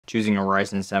Choosing a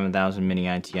Ryzen 7000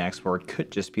 mini-itx board could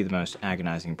just be the most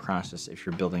agonizing process if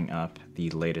you're building up the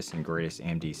latest and greatest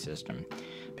AMD system.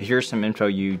 But here's some info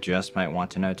you just might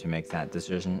want to know to make that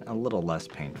decision a little less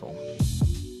painful.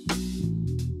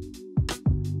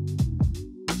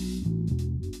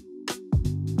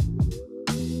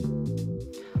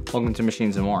 Welcome to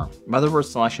Machines and More. Motherboard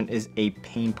selection is a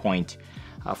pain point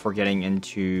for getting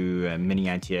into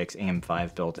mini-itx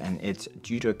AM5 build, and it's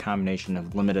due to a combination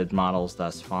of limited models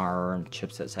thus far,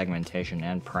 chipset segmentation,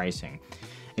 and pricing.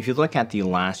 If you look at the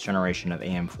last generation of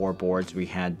AM4 boards, we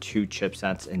had two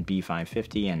chipsets in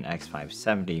B550 and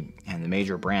X570, and the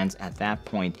major brands at that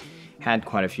point had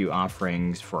quite a few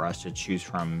offerings for us to choose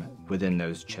from within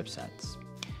those chipsets.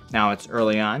 Now it's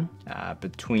early on.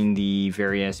 Between the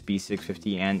various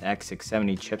B650 and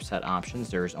X670 chipset options,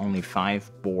 there's only 5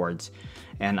 boards,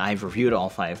 and I've reviewed all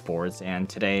 5 boards, and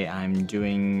today I'm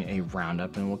doing a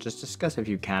roundup and we'll just discuss a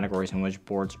few categories in which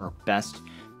boards are best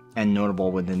and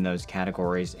notable within those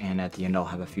categories, and at the end I'll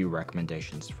have a few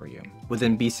recommendations for you.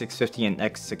 Within B650 and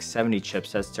X670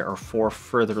 chipsets, there are 4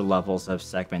 further levels of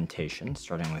segmentation,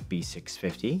 starting with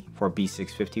B650. For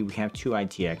B650, we have 2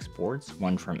 ITX boards,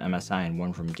 one from MSI and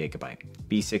one from Gigabyte.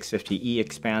 B650E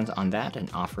expands on that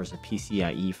and offers a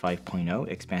PCIe 5.0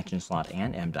 expansion slot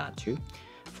and M.2.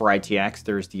 For ITX,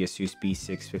 there's the ASUS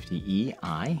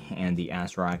B650EI and the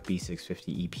ASRock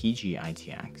B650 EPG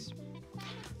ITX.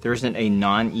 There isn't a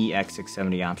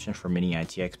non-EX670 option for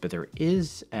mini-itx, but there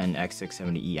is an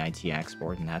X670E ITX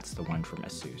board, and that's the one from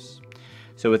ASUS.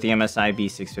 So with the MSI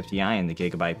B650i and the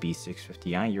Gigabyte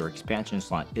B650i, your expansion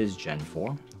slot is Gen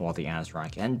 4, while the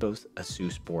ASRock and both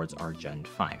ASUS boards are Gen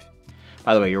 5.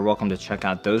 By the way, you're welcome to check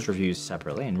out those reviews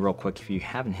separately, and real quick, if you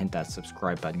haven't hit that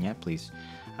subscribe button yet, please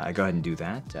go ahead and do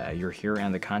that. You're here,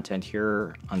 and the content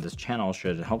here on this channel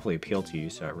should hopefully appeal to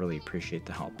you, so I really appreciate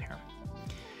the help here.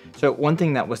 So one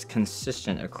thing that was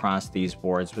consistent across these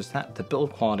boards was that the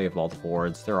build quality of all the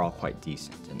boards, they're all quite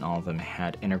decent, and all of them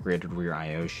had integrated rear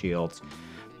I/O shields.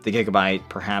 The Gigabyte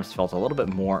perhaps felt a little bit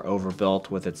more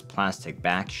overbuilt with its plastic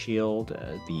back shield.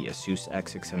 The ASUS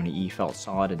X670E felt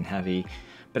solid and heavy,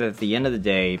 but at the end of the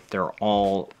day, they're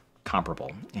all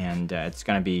comparable, and it's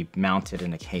going to be mounted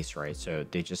in a case, right? So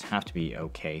they just have to be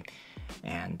okay.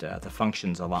 And the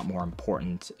function's a lot more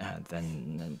important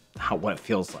than what it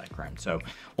feels like, right? So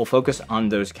we'll focus on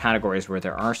those categories where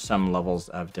there are some levels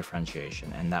of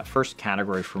differentiation. And that first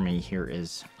category for me here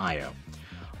is I/O.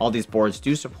 All these boards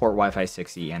do support Wi-Fi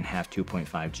 6E and have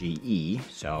 2.5G E.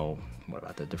 So what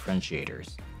about the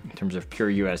differentiators? In terms of pure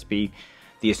USB,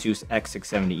 the ASUS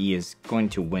X670E is going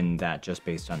to win that just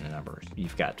based on the numbers.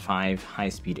 You've got 5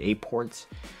 high-speed A ports,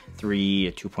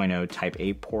 3 2.0 Type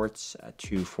A ports,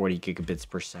 2 40 gigabits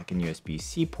per second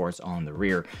USB-C ports all in the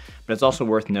rear. But it's also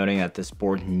worth noting that this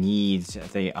board needs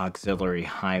the auxiliary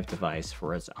Hive device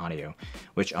for its audio,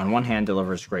 which on one hand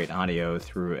delivers great audio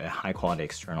through a high-quality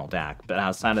external DAC, but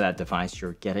outside of that device,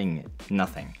 you're getting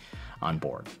nothing on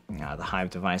board. The Hive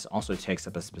device also takes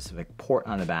up a specific port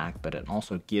on the back, but it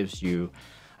also gives you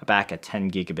back a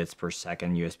 10 gigabits per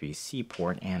second USB-C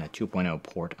port and a 2.0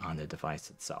 port on the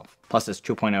device itself. Plus, its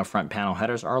 2.0 front panel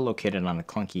headers are located on a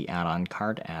clunky add-on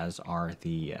card, as are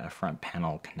the front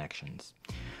panel connections.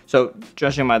 So,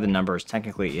 judging by the numbers,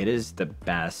 technically it is the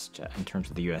best in terms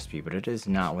of the USB, but it is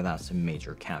not without some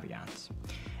major caveats.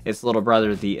 Its little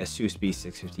brother, the ASUS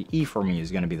B650E, for me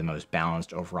is going to be the most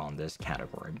balanced overall in this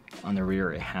category. On the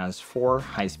rear, it has 4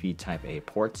 high-speed Type A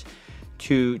ports,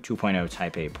 2 2.0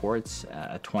 Type A ports,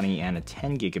 a 20 and a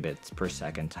 10 gigabits per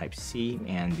second Type C,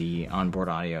 and the onboard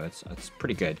audio, it's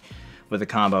pretty good, with a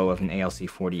combo of an ALC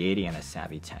 4080 and a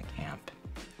Savitech amp.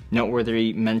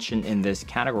 Noteworthy mention in this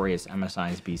category is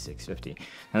MSI's B650.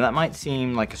 Now that might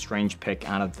seem like a strange pick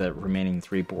out of the remaining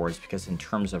 3 boards because in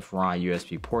terms of raw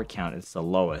USB port count, it's the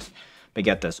lowest. But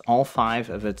get this, all 5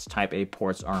 of its Type A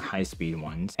ports are high-speed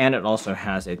ones, and it also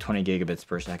has a 20 gigabits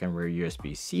per second rear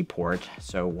USB-C port.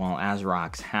 So while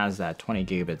ASRock's has that 20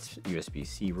 gigabits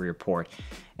USB-C rear port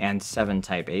and 7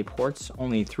 Type A ports,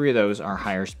 only 3 of those are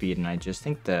higher speed, and I just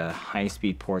think the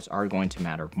high-speed ports are going to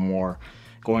matter more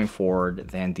going forward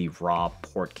than the raw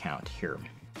port count here.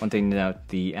 One thing to note,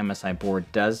 the MSI board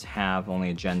does have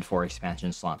only a Gen 4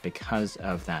 expansion slot because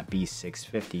of that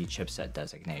B650 chipset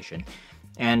designation,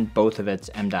 and both of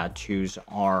its M.2s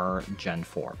are Gen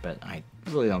 4, but I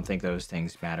really don't think those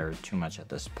things matter too much at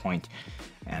this point,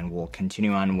 and we'll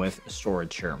continue on with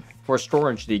storage here. For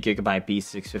storage, the Gigabyte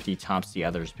B650 tops the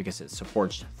others because it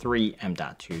supports 3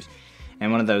 M.2s,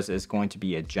 And one of those is going to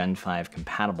be a Gen 5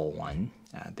 compatible one.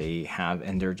 They have,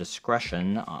 in their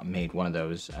discretion, made one of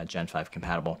those Gen 5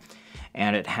 compatible.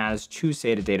 And it has 2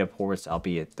 SATA data ports,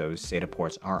 albeit those SATA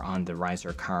ports are on the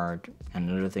riser card. And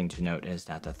another thing to note is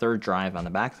that the third drive on the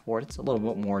back of the board, it's a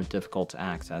little bit more difficult to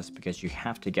access because you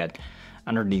have to get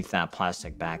underneath that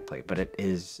plastic backplate, but it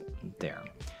is there.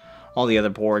 All the other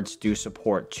boards do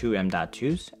support 2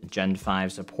 M.2s. Gen 5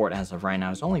 support as of right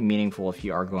now is only meaningful if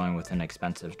you are going with an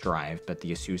expensive drive, but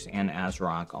the Asus and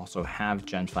ASRock also have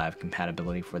Gen 5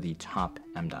 compatibility for the top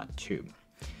M.2.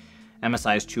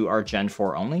 MSI's 2 are Gen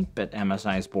 4 only, but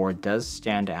MSI's board does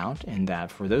stand out in that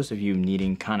for those of you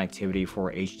needing connectivity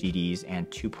for HDDs and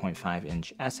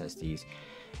 2.5-inch SSDs,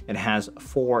 it has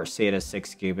 4 SATA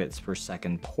 6 gigabits per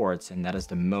second ports, and that is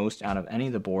the most out of any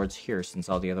of the boards here since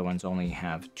all the other ones only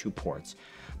have 2 ports.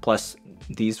 Plus,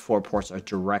 these 4 ports are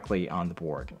directly on the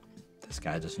board. This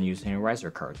guy doesn't use any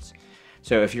riser cards.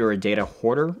 So if you're a data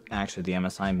hoarder, actually the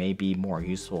MSI may be more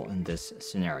useful in this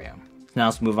scenario. Now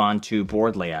let's move on to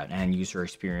board layout and user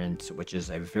experience, which is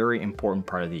a very important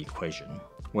part of the equation.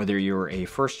 Whether you're a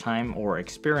first-time or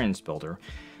experienced builder,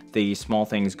 the small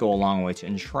things go a long way to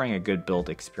ensuring a good build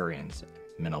experience.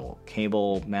 Minimal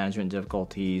cable management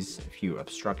difficulties, few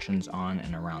obstructions on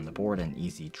and around the board, and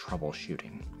easy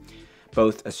troubleshooting.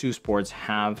 Both Asus boards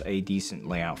have a decent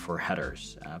layout for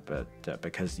headers, but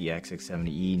because the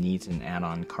X670E needs an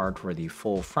add-on card for the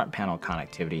full front panel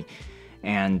connectivity,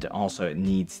 and also it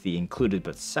needs the included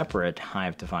but separate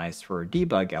Hive device for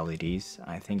debug LEDs,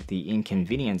 I think the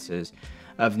inconveniences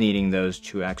of needing those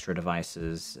 2 extra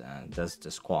devices does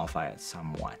disqualify it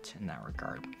somewhat in that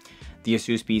regard. The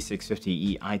Asus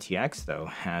B650E ITX, though,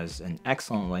 has an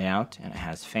excellent layout, and it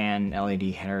has fan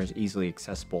LED headers easily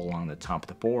accessible along the top of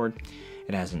the board.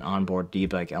 It has an onboard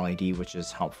debug LED, which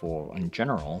is helpful in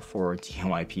general for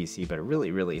DIY PC, but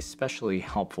really especially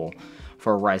helpful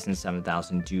for Ryzen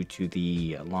 7000 due to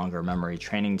the longer memory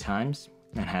training times.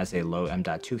 It has a low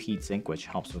M.2 heatsink, which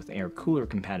helps with air-cooler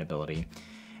compatibility.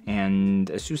 And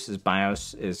Asus's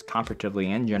BIOS is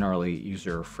comparatively and generally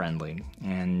user-friendly,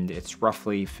 and its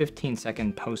roughly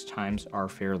 15-second post times are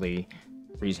fairly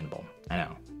reasonable. I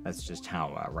know, that's just how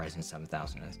Ryzen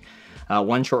 7000 is.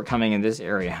 One shortcoming in this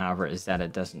area, however, is that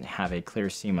it doesn't have a clear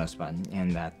CMOS button,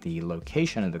 and that the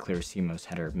location of the clear CMOS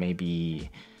header may be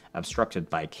obstructed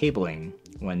by cabling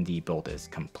when the build is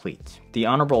complete. The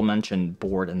honorable mention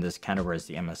board in this category is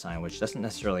the MSI, which doesn't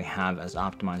necessarily have as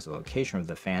optimized a location of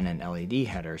the fan and LED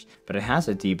headers, but it has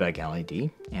a debug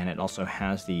LED, and it also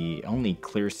has the only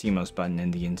clear CMOS button in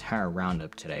the entire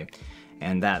roundup today.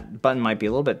 And that button might be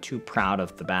a little bit too proud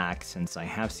of the back, since I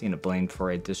have seen it blamed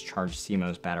for a discharged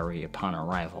CMOS battery upon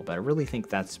arrival, but I really think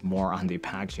that's more on the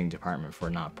packaging department for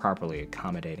not properly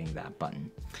accommodating that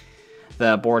button.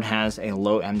 The board has a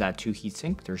low M.2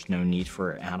 heatsink. There's no need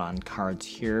for add-on cards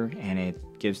here, and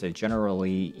it gives a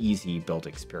generally easy build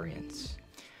experience.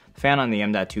 The fan on the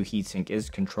M.2 heatsink is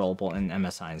controllable in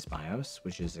MSI's BIOS,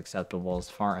 which is acceptable as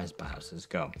far as BIOSes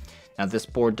go. Now, this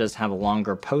board does have a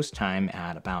longer post time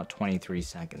at about 23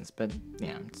 seconds, but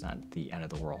yeah, it's not the end of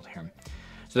the world here.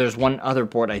 So there's one other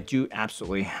board I do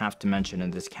absolutely have to mention in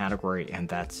this category, and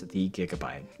that's the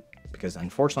Gigabyte, because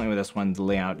unfortunately with this one, the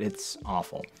layout, it's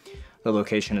awful. The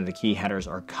location of the key headers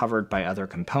are covered by other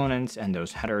components, and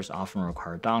those headers often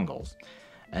require dongles.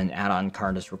 An add-on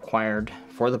card is required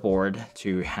for the board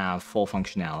to have full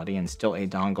functionality, and still a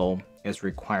dongle is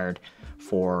required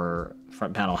for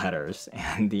front panel headers.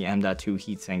 And the M.2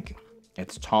 heatsink,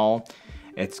 it's tall,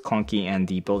 it's clunky, and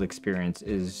the build experience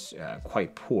is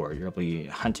quite poor. You'll be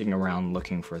hunting around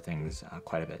looking for things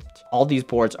quite a bit. All these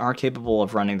boards are capable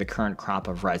of running the current crop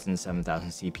of Ryzen 7000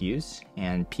 CPUs,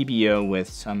 and PBO with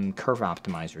some curve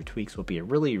optimizer tweaks will be a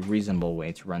really reasonable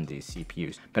way to run these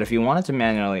CPUs. But if you wanted to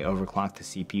manually overclock the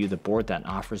CPU, the board that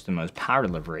offers the most power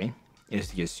delivery is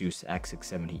the Asus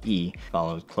X670E,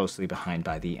 followed closely behind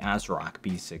by the ASRock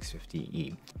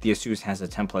B650E. The Asus has a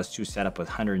 10+2 setup with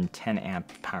 110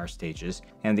 amp power stages,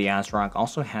 and the ASRock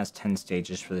also has 10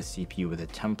 stages for the CPU with a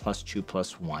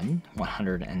 10+2+1,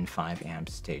 105 amp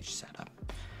stage setup.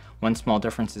 One small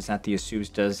difference is that the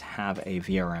Asus does have a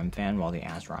VRM fan while the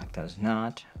ASRock does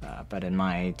not, but in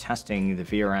my testing, the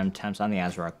VRM temps on the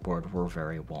ASRock board were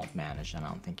very well managed, and I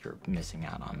don't think you're missing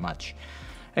out on much,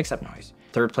 except noise.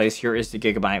 Third place here is the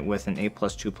Gigabyte with an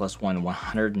 8+2+1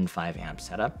 105 amp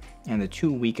setup, and the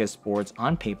 2 weakest boards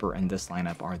on paper in this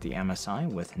lineup are the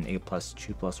MSI with an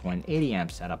 8+2+1 80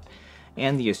 amp setup,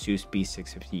 and the Asus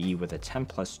B650E with a 10+2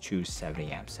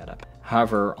 70-amp setup.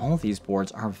 However, all of these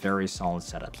boards are very solid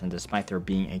setups, and despite there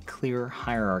being a clear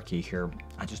hierarchy here,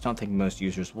 I just don't think most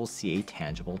users will see a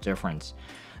tangible difference.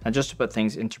 Now, just to put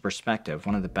things into perspective,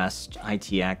 one of the best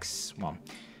ITX,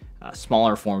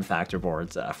 smaller form factor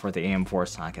boards for the AM4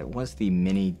 socket was the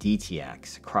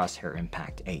mini-itx Crosshair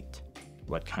Impact 8.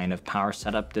 What kind of power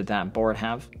setup did that board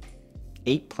have?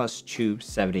 8+2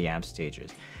 70-amp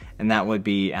stages, and that would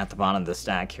be at the bottom of the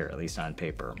stack here, at least on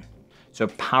paper. So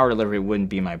power delivery wouldn't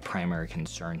be my primary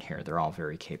concern here. They're all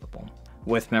very capable.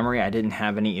 With memory, I didn't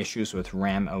have any issues with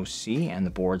RAM OC, and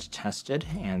the boards tested,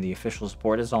 and the officials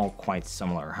board is all quite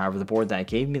similar. However, the board that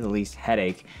gave me the least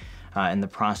headache in the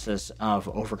process of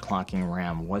overclocking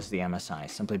RAM was the MSI,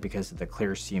 simply because of the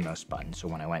clear CMOS button. So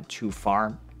when I went too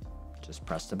far, just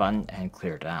pressed the button and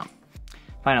cleared it out.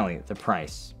 Finally, the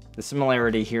price. The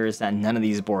similarity here is that none of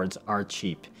these boards are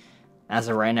cheap. As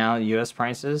of right now, US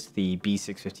prices, the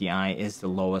B650i is the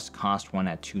lowest cost one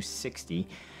at $260.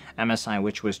 MSI,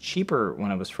 which was cheaper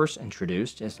when it was first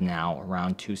introduced, is now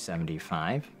around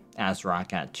 $275.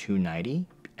 ASRock at $290.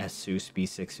 Asus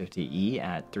B650E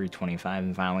at $325,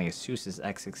 and finally Asus's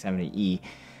X670E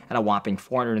at a whopping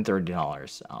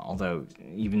 $430. Although,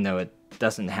 even though it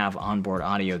doesn't have onboard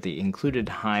audio, the included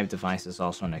Hive device is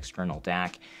also an external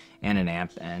DAC and an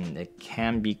amp, and it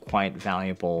can be quite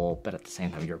valuable, but at the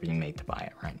same time, you're being made to buy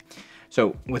it, right?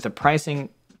 So, with the pricing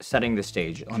setting the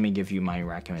stage, let me give you my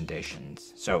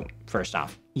recommendations. So, first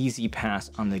off, easy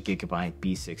pass on the Gigabyte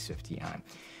B650i.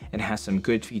 It has some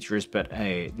good features, but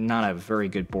not a very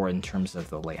good board in terms of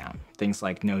the layout. Things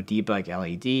like no debug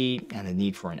LED and the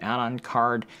need for an add-on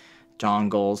card,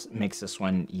 dongles makes this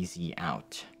one easy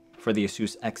out. For the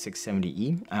Asus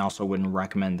X670E, I also wouldn't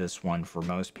recommend this one for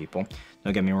most people.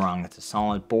 Don't get me wrong, it's a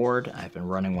solid board. I've been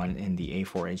running one in the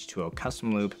A4H2O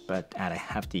custom loop, but at a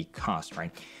hefty cost,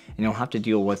 right? And you'll have to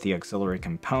deal with the auxiliary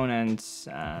components.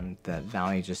 The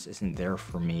value just isn't there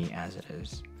for me as it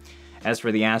is. As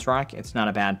for the ASRock, it's not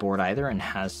a bad board either and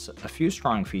has a few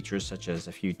strong features such as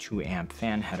a few 2-amp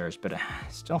fan headers, but it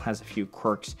still has a few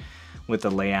quirks with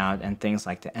the layout, and things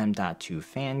like the M.2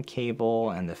 fan cable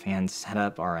and the fan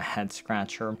setup are a head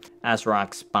scratcher.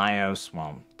 ASRock's BIOS,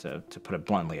 well, to put it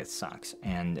bluntly, it sucks,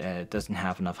 and it doesn't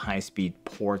have enough high-speed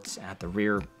ports at the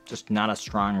rear. Just not a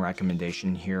strong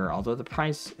recommendation here, although the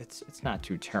price, it's not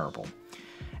too terrible.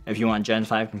 If you want Gen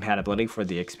 5 compatibility for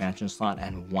the expansion slot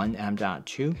and one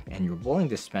M.2, and you're willing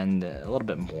to spend a little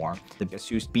bit more, the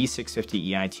Asus B650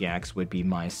 EITX would be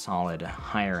my solid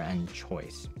higher-end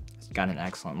choice. It's got an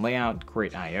excellent layout,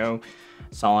 great I/O,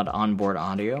 solid onboard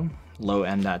audio, low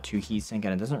M.2 heatsink,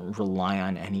 and it doesn't rely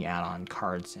on any add-on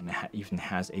cards, and it even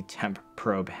has a temp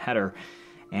probe header.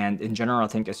 And in general, I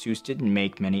think Asus didn't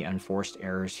make many unforced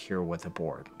errors here with the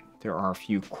board. There are a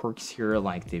few quirks here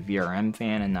like the VRM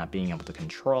fan and not being able to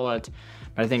control it,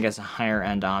 but I think as a higher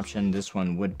end option, this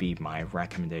one would be my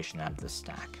recommendation out of the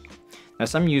stack. Now,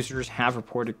 some users have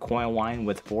reported coil whine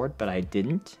with board, but I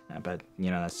didn't. But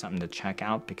that's something to check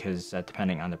out because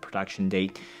depending on the production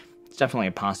date, it's definitely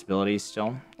a possibility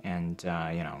still. And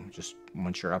just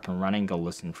once you're up and running, go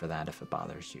listen for that if it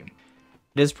bothers you.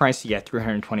 It is pricey at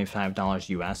 $325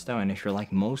 US though, and if you're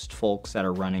like most folks that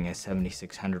are running a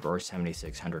 7600 or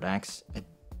 7600X, it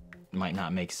might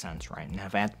not make sense, right? And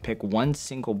if I had to pick one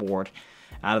single board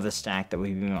out of the stack that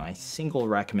would be my single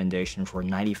recommendation for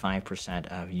 95%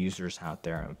 of users out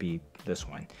there, it would be this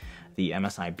one, the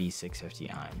MSI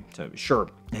B650i. So sure,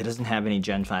 it doesn't have any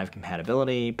Gen 5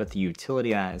 compatibility, but the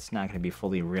utility is not going to be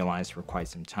fully realized for quite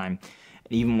some time.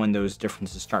 Even when those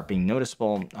differences start being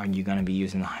noticeable, are you going to be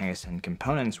using the highest end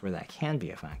components where that can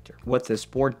be a factor? What this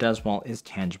board does well is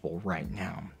tangible right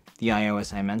now. The I/O,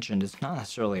 as I mentioned, is not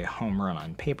necessarily a home run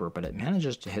on paper, but it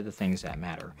manages to hit the things that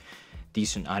matter.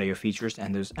 Decent audio features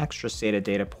and those extra SATA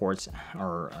data ports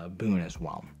are a boon as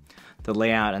well. The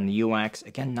layout and the UX,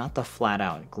 again, not the flat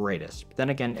out greatest, but then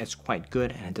again, it's quite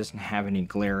good and it doesn't have any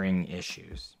glaring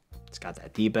issues. It's got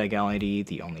that debug LED,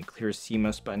 the only clear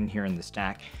CMOS button here in the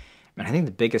stack. And I think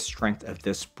the biggest strength of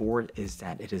this board is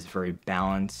that it is very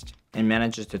balanced and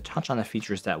manages to touch on the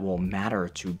features that will matter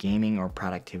to gaming or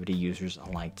productivity users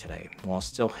alike today, while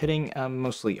still hitting a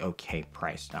mostly okay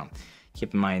price. Now,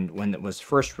 keep in mind, when it was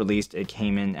first released, it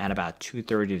came in at about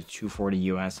 $230 to $240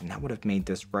 US, and that would have made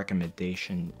this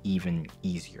recommendation even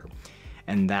easier.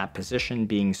 And that position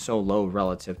being so low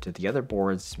relative to the other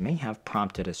boards may have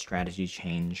prompted a strategy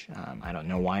change. I don't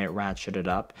know why it ratcheted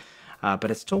up.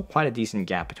 But it's still quite a decent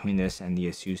gap between this and the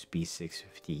Asus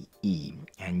B650E,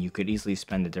 and you could easily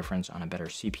spend the difference on a better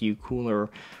CPU cooler, or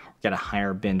get a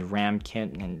higher binned RAM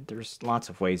kit, and there's lots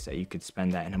of ways that you could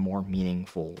spend that in a more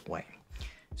meaningful way.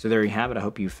 So there you have it. I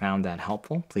hope you found that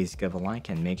helpful. Please give a like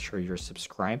and make sure you're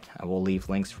subscribed. I will leave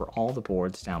links for all the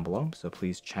boards down below, so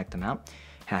please check them out.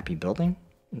 Happy building,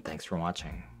 and thanks for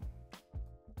watching.